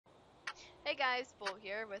Hey guys, Bolt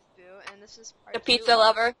here with Boo, and this is The part 2 pizza of,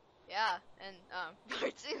 lover. yeah, and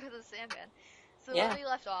part 2 of the Sandman. So when Yeah. we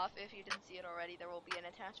left off, if you didn't see it already, there will be an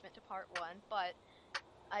attachment to part 1, but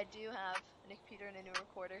I do have Nick Peter and a new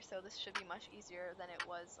recorder, so this should be much easier than it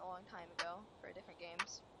was a long time ago for different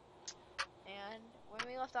games. And when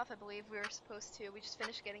we left off, I believe we just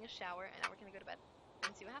finished getting a shower, and now we're gonna go to bed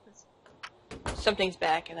and see what happens. Something's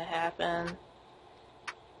bad gonna happen.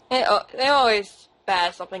 They always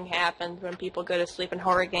bad something happens when people go to sleep in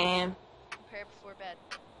horror game. Prepare before bed.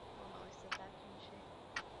 Mom always said that, didn't she?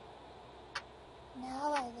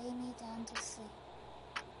 Now I lay me down to sleep.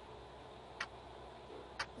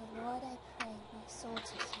 The Lord I pray my soul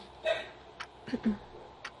to keep.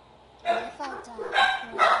 And if I die before I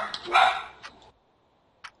die,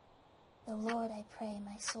 the Lord I pray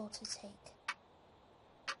my soul to take.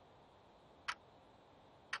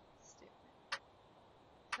 Stupid.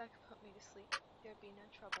 If that could put me to sleep, there'd be no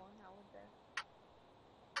trouble in that, would there?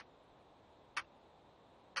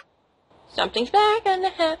 Something's bad gonna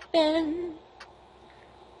happen.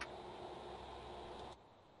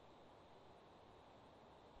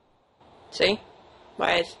 See?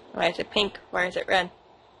 Why is it pink? Why is it red?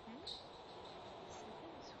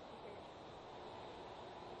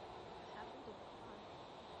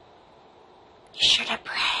 You should have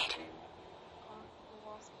prayed. The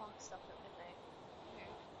wall's clock stopped at midnight. Weird.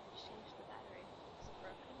 Just changed the battery. Is it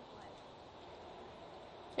broken? What?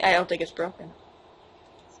 Yeah, I don't think it's broken.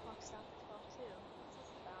 This clock stopped at 12 too. What's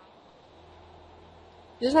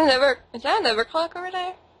this about? Is that another clock over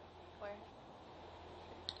there? Where?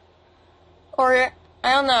 Or,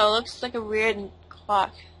 I don't know, it looks like a weird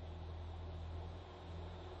clock.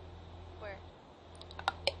 Where?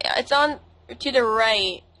 It's on to the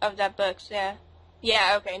right of that book, yeah.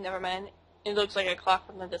 Yeah, okay, never mind. It looks like a clock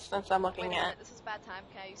from the distance I'm looking Wait a at. minute, this is a bad time.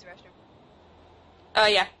 Can I use the restroom? Oh,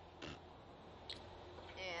 yeah.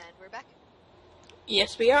 And we're back.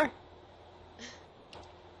 Yes, we are.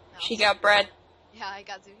 No, She got bread. Yeah, I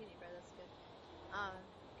got zucchini bread. That's good.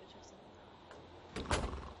 Good try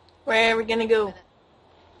something. Where are we gonna go? Was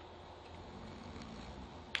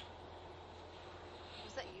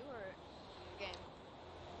that you or your game?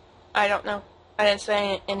 I don't know. I didn't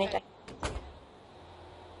say anything. Okay.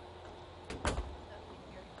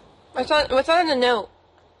 What's on the note?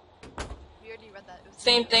 We already read that. It was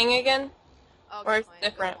Same thing again? Oh, Or good it's point,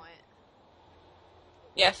 different? good point.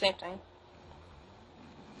 Yeah, same thing.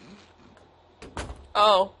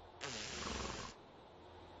 Oh.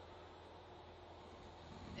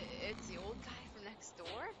 It's the old guy from next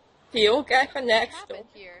door? The old guy from What next door. happened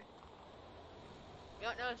here? You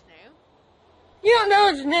don't know his name? You don't know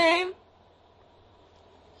his name?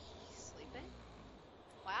 He's sleeping?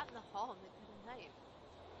 Why out in the hall in the dead of night?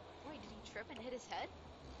 Wait, did he trip and hit his head?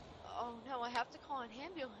 Oh no, I have to call an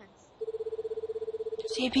ambulance.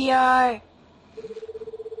 CPR.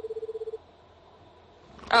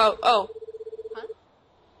 Oh. Huh?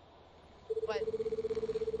 What?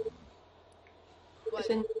 What?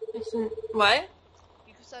 What?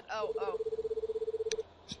 You said, oh.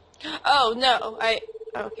 Oh, no.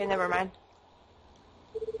 Okay, never mind.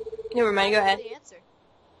 Never mind, go ahead. The answer.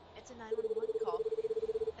 It's a 911 call.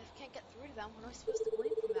 If I can't get through to them, what am I supposed to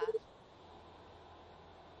glean from that?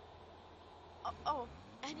 Oh,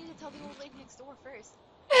 I need to tell the old lady next door first.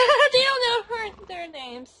 They don't know their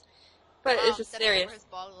names. But Wow, it's just stepping serious. over his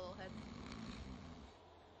bald little head.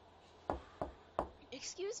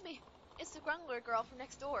 Excuse me, it's the Grungler girl from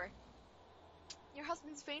next door. Your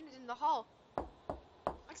husband's fainted in the hall.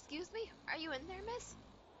 Excuse me, are you in there, miss?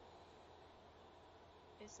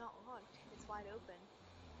 It's not locked. It's wide open.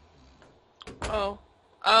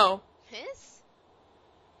 Oh. Miss?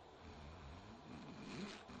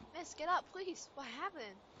 Miss, get up, please. What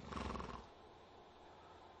happened?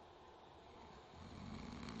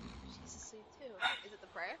 She's asleep too. Is it the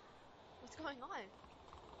prayer? What's going on?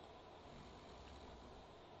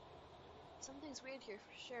 Something's weird here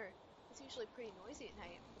for sure. It's usually pretty noisy at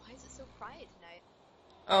night. Why is it so quiet tonight?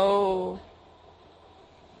 Oh.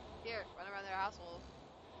 Here, run around their household.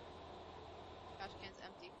 Trash can's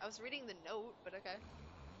empty. I was reading the note, but okay.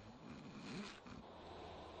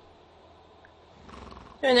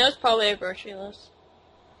 I know it's probably a grocery list.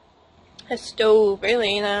 A stove,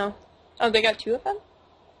 really, you know. Oh, they got two of them?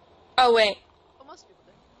 Oh, wait. Well, most people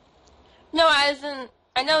do. No, as in,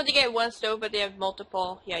 I know they get one stove, but they have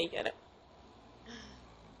multiple. Yeah, you get it.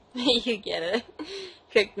 You get it.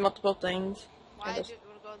 Cook multiple things. Why did you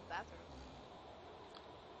want to go to the bathroom?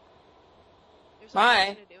 There's Why?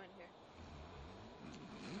 nothing to do in here.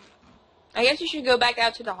 I guess you should go back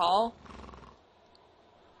out to the hall.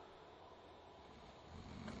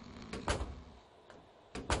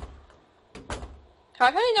 How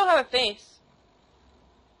come you don't have a face?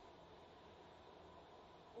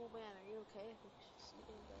 Oh man, are you okay? I think she's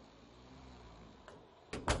sleeping in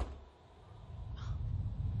bed.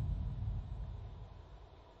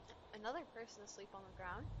 Another person asleep on the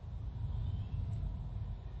ground.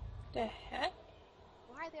 The heck?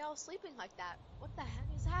 Why are they all sleeping like that? What the heck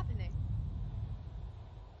is happening?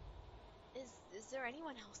 Is there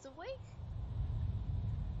anyone else awake?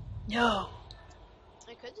 No.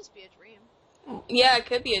 It could just be a dream, Yeah, it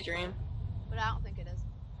could be a dream. but I don't think it is.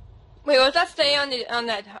 Wait, what does that say on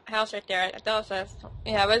that house right there? I thought it says.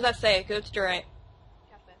 Yeah, what does that say? Go to the right.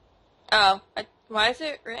 Cafe. Oh, why is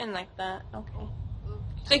it written like that? Okay. Ooh,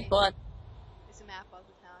 It's like blood. It's a map of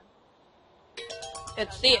the town.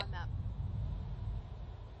 Let's see it. Town map.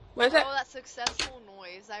 What is that? Oh, that successful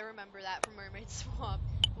noise. I remember that from Mermaid Swamp.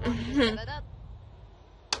 Well, you just set it up.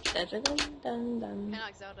 Dun, dun, dun, dun, dun. And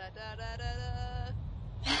like Zelda, da da da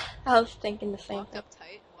da. I was thinking the same Walked thing. up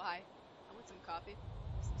tight. Why? I want some coffee.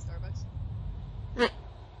 Some Starbucks.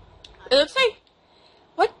 It looks like.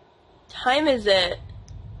 What time is it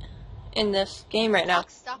in this game right now? Clock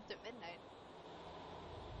stopped at midnight.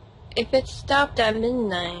 If it stopped at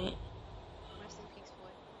midnight. Rest in peace,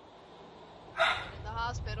 Floyd. Floyd in the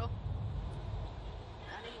hospital.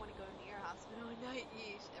 I didn't want to go near a hospital at night.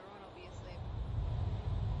 Yeesh, everyone will be asleep.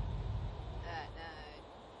 At night.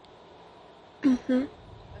 Mhm.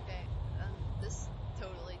 Okay, this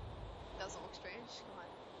totally doesn't look strange. Come on.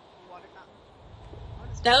 Water fountain. What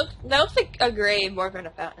is That looks like a grave more than a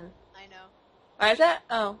fountain. I know. Why is that?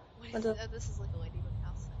 Oh. What What is, the- this is like a ladybug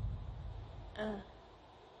house.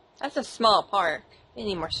 That's a small park. They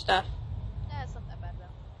need more stuff. Yeah, it's not that bad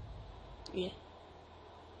though. Yeah.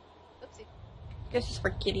 Oopsie. Guess it's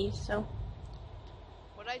for kitties, so.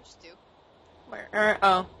 What did I just do? Where?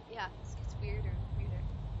 Oh. Yeah, this gets weirder and weirder.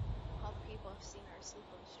 All the people have seen her asleep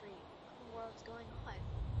on the street. What in the world's going on?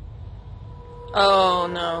 Oh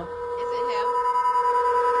no. Is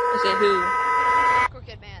Is it who? it him?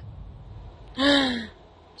 Crooked man.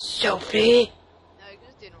 Sophie. No, you can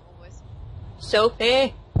just do normal voice.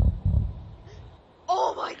 Sophie.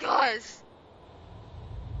 Oh my gosh!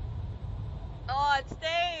 Oh, it's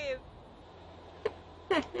Dave!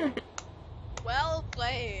 Well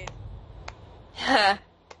played.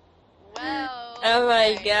 Well Oh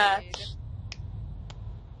my played. gosh.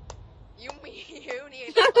 You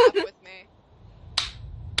need to laugh with me.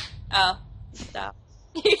 Oh. Stop.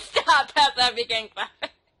 You stopped as I began clapping.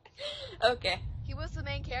 Okay. He was the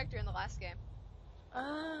main character in the last game.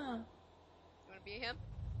 Ah. You wanna be him?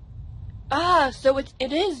 Ah, so it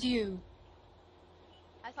is you.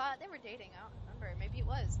 I thought they were dating. I don't remember. Maybe it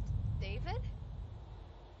was. David?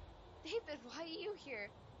 David, why are you here?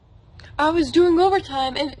 I was doing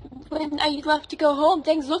overtime, and when I left to go home,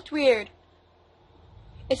 things looked weird.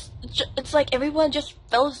 It's like everyone just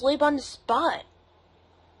fell asleep on the spot.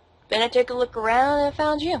 Then I took a look around and I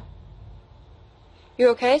found you. You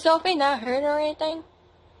okay, Sophie? Not hurt or anything?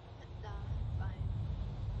 Nah, fine.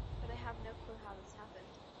 But I have no clue how this happened.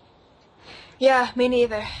 Yeah, me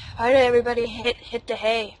neither. Why did everybody hit the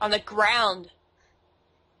hay on the ground?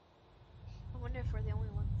 I wonder if we're the only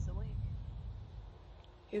ones awake.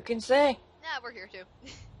 Who can say? Nah, we're here too.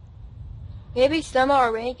 Maybe some are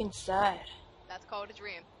awake inside. That's called a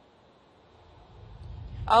dream.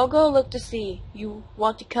 I'll go look to see. You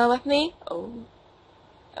want to come with me? Oh.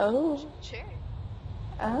 Oh. Sure.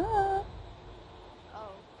 Ah.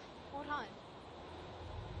 Oh, hold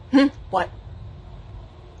on. What?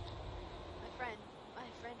 My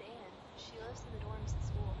friend Anne. She lives in the dorms at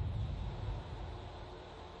school.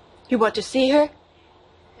 You want to see her?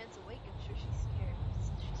 Anne's awake. I'm sure she's scared.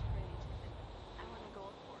 She's pretty timid. I want to go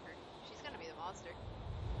look for her. She's gonna be the monster.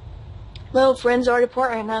 Well, friends are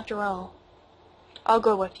important after all. I'll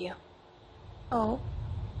go with you. Oh.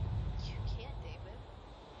 You can't, David.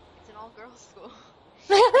 It's an all-girls school.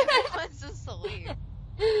 Everyone's asleep.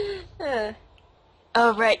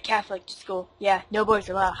 Oh, right, Catholic school. Yeah, no boys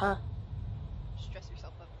allowed, huh? Stress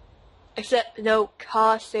yourself up. Except, no,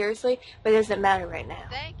 cause seriously, but it doesn't matter right now.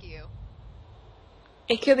 Thank you.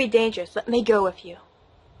 It could be dangerous. Let me go with you.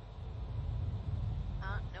 I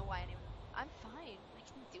don't know why anyone. I'm fine. I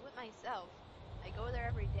can do it myself. I go there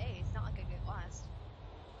every day. It's not like I get lost.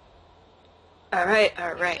 Alright, You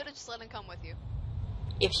alright. should have just let him come with you.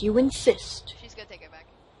 If you insist. She's gonna take it back.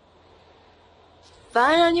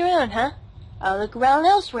 Fine on your own, huh? I'll look around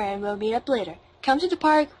elsewhere and we'll meet up later. Come to the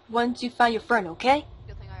park once you find your friend, okay?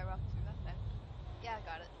 Good thing I rocked through that time. Yeah, I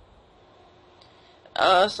got it.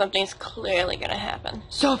 Oh, something's clearly gonna happen.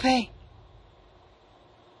 Sophie!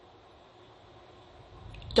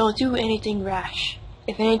 Don't do anything rash.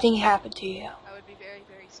 If anything happened to you. I would be very,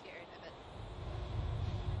 very scared of it.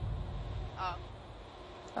 Oh.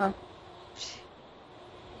 Oh.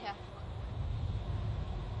 Yeah.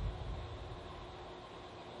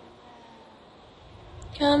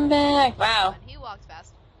 Come back. Wow. He walked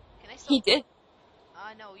fast. Can I still? He did.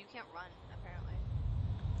 No, you can't run apparently.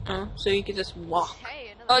 Oh, so you could just walk.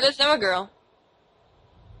 Hey, another. Oh, there's no girl.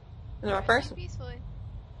 There's no Resting person. peacefully.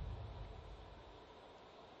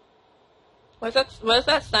 What's that? What does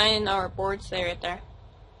that sign or board say right there?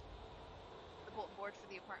 The bulletin board for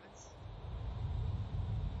the apartments.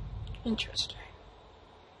 Interesting.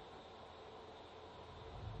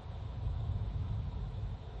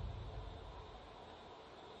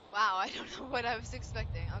 Wow, I don't know what I was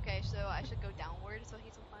expecting. Okay, so I should go downward so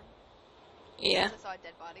he's fine. Yeah. I saw a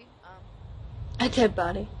dead body. A dead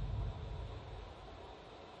body.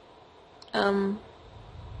 I'm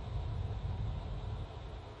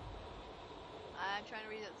trying to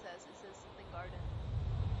read what it says. It says something garden.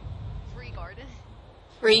 Free garden.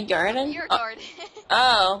 Free garden? Your garden.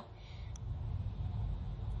 Oh.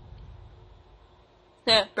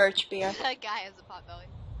 Yeah, birch beer. That guy has a pot belly.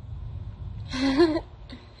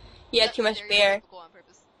 He had too much beer. On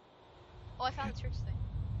purpose. Oh, I found the church thing.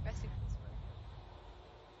 Rescue from the square.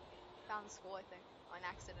 Found the school, I think. On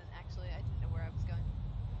accident, actually. I didn't know where I was going.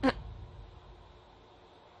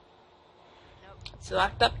 Nope. It's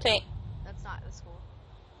locked up tape. That's not the school.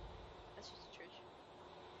 That's just a church.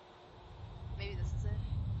 Maybe this is it.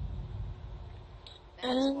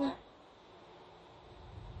 That's wall.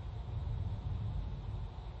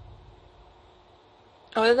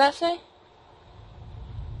 Oh, what did that say? I'm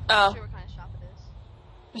Oh, not sure what kind of shop it is.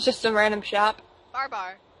 it's just some random shop. Bar.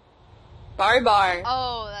 Bar.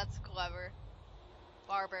 Oh, that's clever.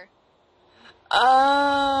 Barber.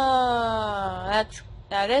 Oh,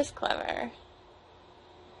 that is clever.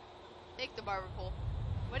 Take the barber pole.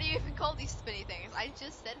 What do you even call these spinny things? I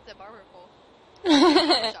just said it's a barber pole.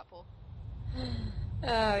 Oh Shop pole.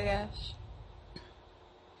 gosh.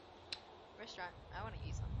 Restaurant. I want to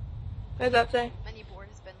eat something. What does that say? Menu board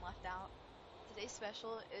has been left out. Today's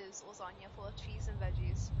special is lasagna full of cheese and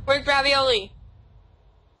veggies. Where's ravioli?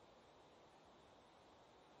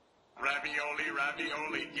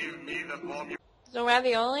 Ravioli, give me the formula. Is there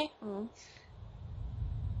ravioli? Mm.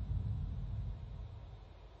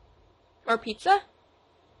 Or pizza?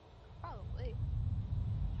 Probably.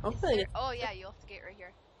 Hopefully. Oh yeah, you'll have to get right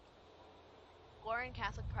here. Lauren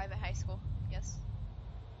Catholic Private High School. Yes.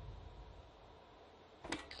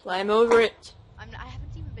 Climb over it. I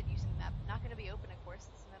haven't even been using the map. Not gonna be open, of course.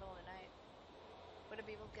 It's the middle of the night. Would I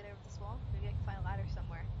be able to get over this wall? Maybe I can find a ladder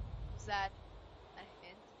somewhere. Was that a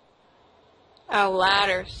hint? A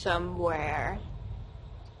ladder somewhere.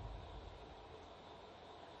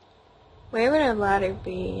 Where would a ladder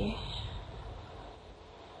be?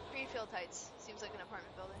 Greenfield Heights. Seems like an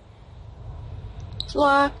apartment building. It's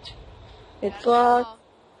locked. It's Gotta locked.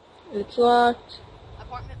 go. It's locked.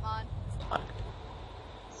 Apartment mod. It's locked.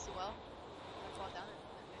 Swell. I'm gonna fall down it.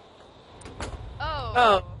 Okay. Oh.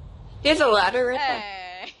 Oh. There's a ladder right there.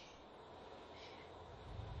 Hey.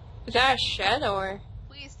 Is that a shed or?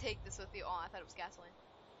 Please take this with you. Oh, I thought it was gasoline.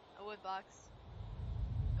 A wood box.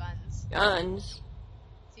 Guns. Guns.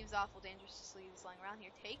 Seems awful dangerous to leave these lying around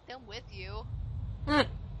here. Take them with you. Hmm.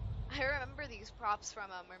 I remember these props from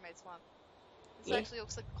Mermaid Swamp. This Yeah. actually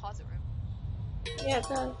looks like a closet room. Yeah, it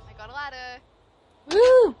does. I got a ladder.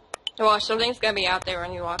 Woo! Well, something's gonna be out there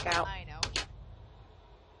when you walk out. I know.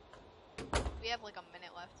 We have like a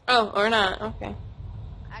minute left. Oh, or not. Okay.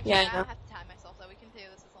 Actually, Yeah, I I know. don't have to time myself, though. We can do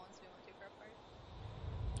this as long as we want to for our part.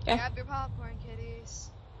 Okay. Grab your popcorn, kitties.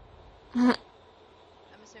 I'm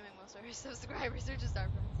assuming most of our subscribers are just our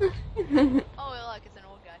friends. Oh, well, look, it's an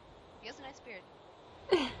old guy. He has a nice beard.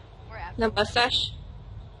 Or after. No mustache?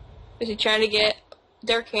 Is he trying to get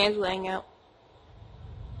their cans laying out?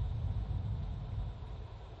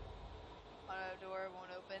 Auto door won't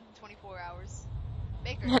open. 24 hours.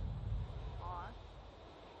 Baker. Aw.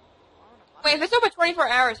 Wait, if it's open 24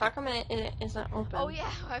 hours, how come it isn't open? Oh yeah,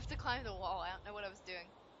 I have to climb the wall. I don't know what I was doing.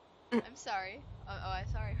 I'm sorry. I'm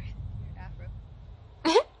sorry. Your afro.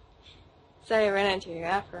 So I ran into your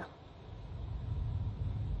afro.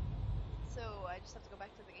 So I just have to go back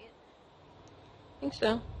to the gate. I think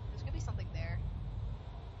so. There's gonna be something there.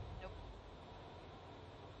 Nope.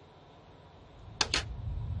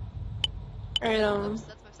 Alright, Oops,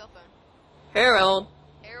 that's my cell phone. Harold.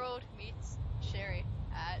 Harold meets Sherry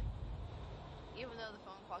at. Even though the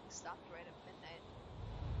phone clock is stopped right at midnight.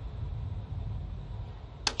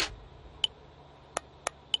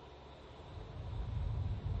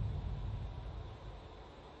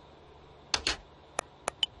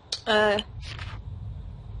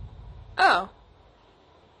 Oh.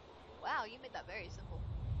 Wow, you made that very simple.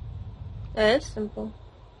 That is simple.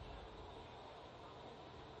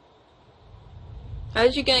 How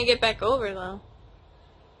did you gonna get back over though?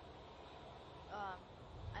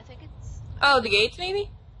 I think it's... Oh, the gates maybe?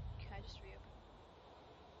 Can I just reopen?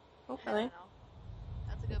 I Hopefully. don't know.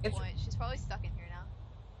 That's a good Guess- point. She's probably stuck in here now.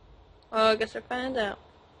 Well, I guess I'll find out.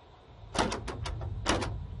 Won't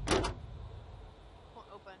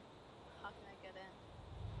open. How can I get in?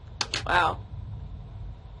 Wow.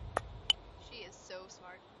 She is so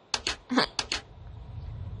smart.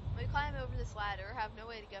 We climb over this ladder, have no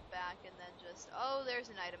way to get back, and then just, oh, there's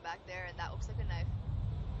an item back there, and that looks like a knife.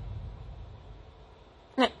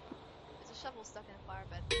 There's a shovel stuck in a flower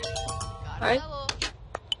bed. Got a Alright. shovel.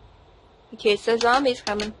 In case the zombie's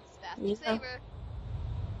coming. Fast Yeah. and saver.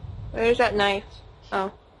 Where's that knife?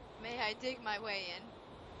 Oh. May I dig my way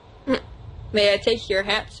in? May I take your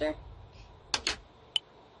hat, sir? Oops.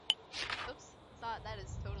 Thought that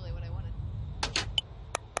is totally what I wanted.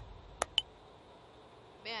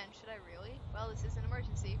 Man, should I really? Well, this is an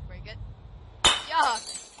emergency. Break it. Yeah!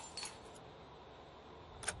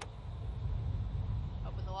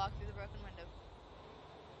 Open the lock through the broken window.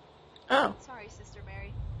 Oh. Sorry, Sister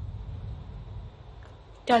Mary.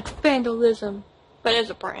 That's vandalism. But it's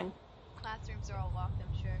a brand. Classrooms are all locked,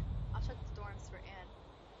 I'm sure. I'll shut the dorms for Anne.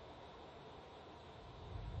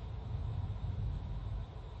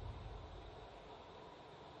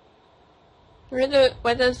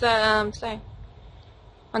 What does that say?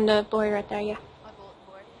 On the board right there, yeah. My bulletin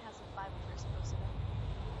board has a Bible verse posted up.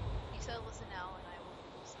 He said, listen now, and I will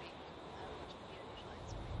speak. Which would be initial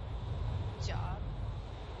answer. Job.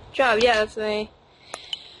 Job, yeah, that's a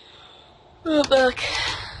book.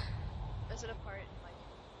 Is it a part in, like,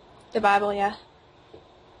 The Bible, yeah.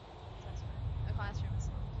 assessment? A classroom is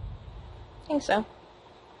locked. I think so.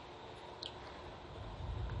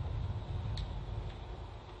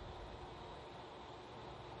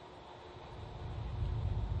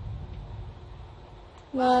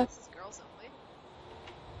 Look. This is girls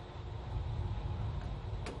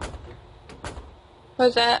only.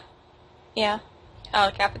 What's that? Yeah.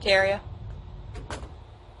 Oh, cafeteria.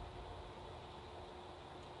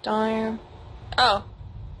 Darn. Oh.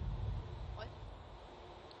 What?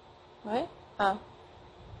 What? Oh.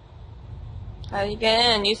 How do you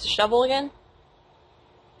get in? Use the shovel again?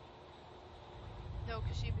 No,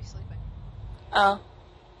 because she'd be sleeping. Oh.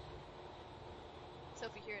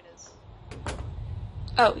 Sophie, here it is.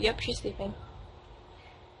 Oh, yep, she's sleeping.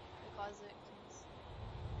 The closet contains...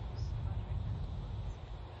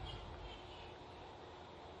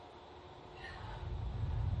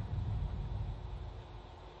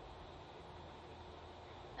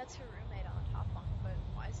 That's her roommate on the top bunk, but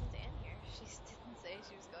why isn't Anne here? She didn't say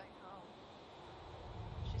she was going home.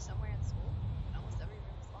 She's somewhere in school, and almost every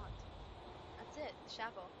room is locked. That's it, the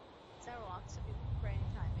chapel. It's never locked, so people can pray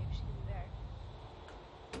anytime. Maybe she could be there.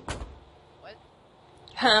 What?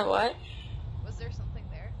 Huh, what? Was there something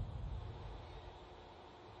there?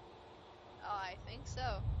 Oh, I think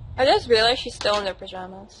so. I just realized she's still in her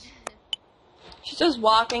pajamas. She's just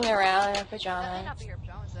walking around in her That may pajamas. not be her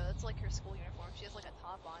pajamas though, that's like her school uniform. She has like a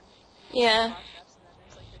top on. Yeah. Cross straps, and then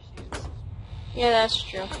there's like her shoes. Yeah, that's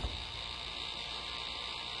true.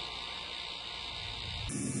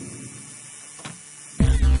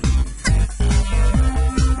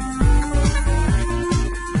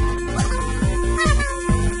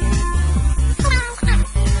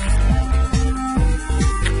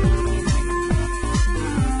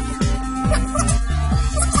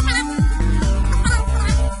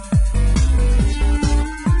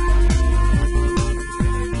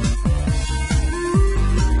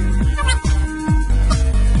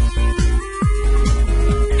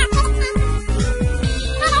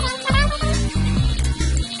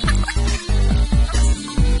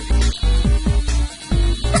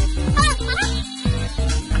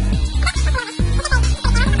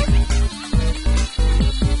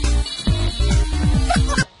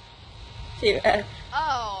 Yeah.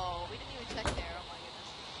 Oh, we didn't even check there. Oh my goodness.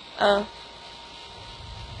 Oh.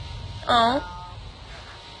 Oh.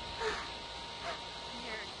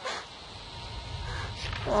 Here,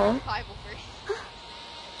 Oh. Bible free.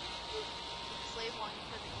 Slave longing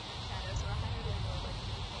for the evening shadows were higher than the like to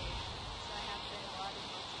be paid. So I have been a lot of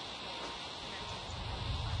months in the cave. Americans and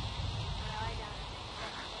having fun. When I lie down and think about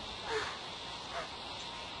my own life,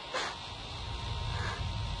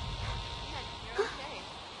 man, you're okay.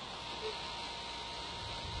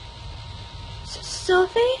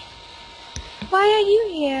 Sophie? Why are you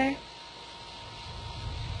here?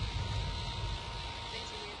 Things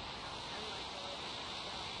are weird now. Everyone feel like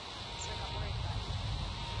so I got worried about you.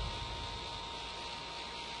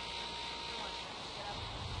 Come on, get up.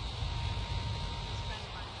 This friend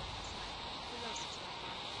of mine left last night.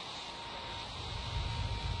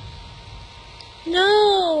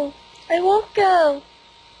 I won't go.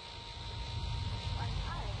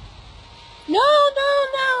 No, no,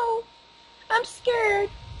 no. I'm scared.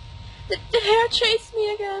 The hare chased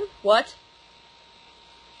me again. What?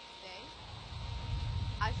 Dang.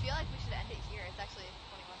 I feel like we should end it here. It's actually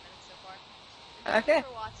 21 minutes so far. Okay. Thank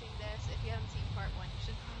you for watching this. If you haven't seen part 1, you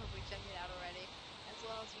should probably check it out already. As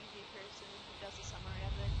well as being the person who does a summary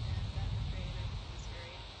of it, and then the creator of the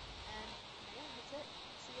series. And yeah, that's it.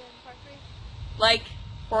 See you in part 3. Like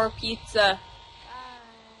for pizza.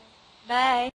 Bye. Bye.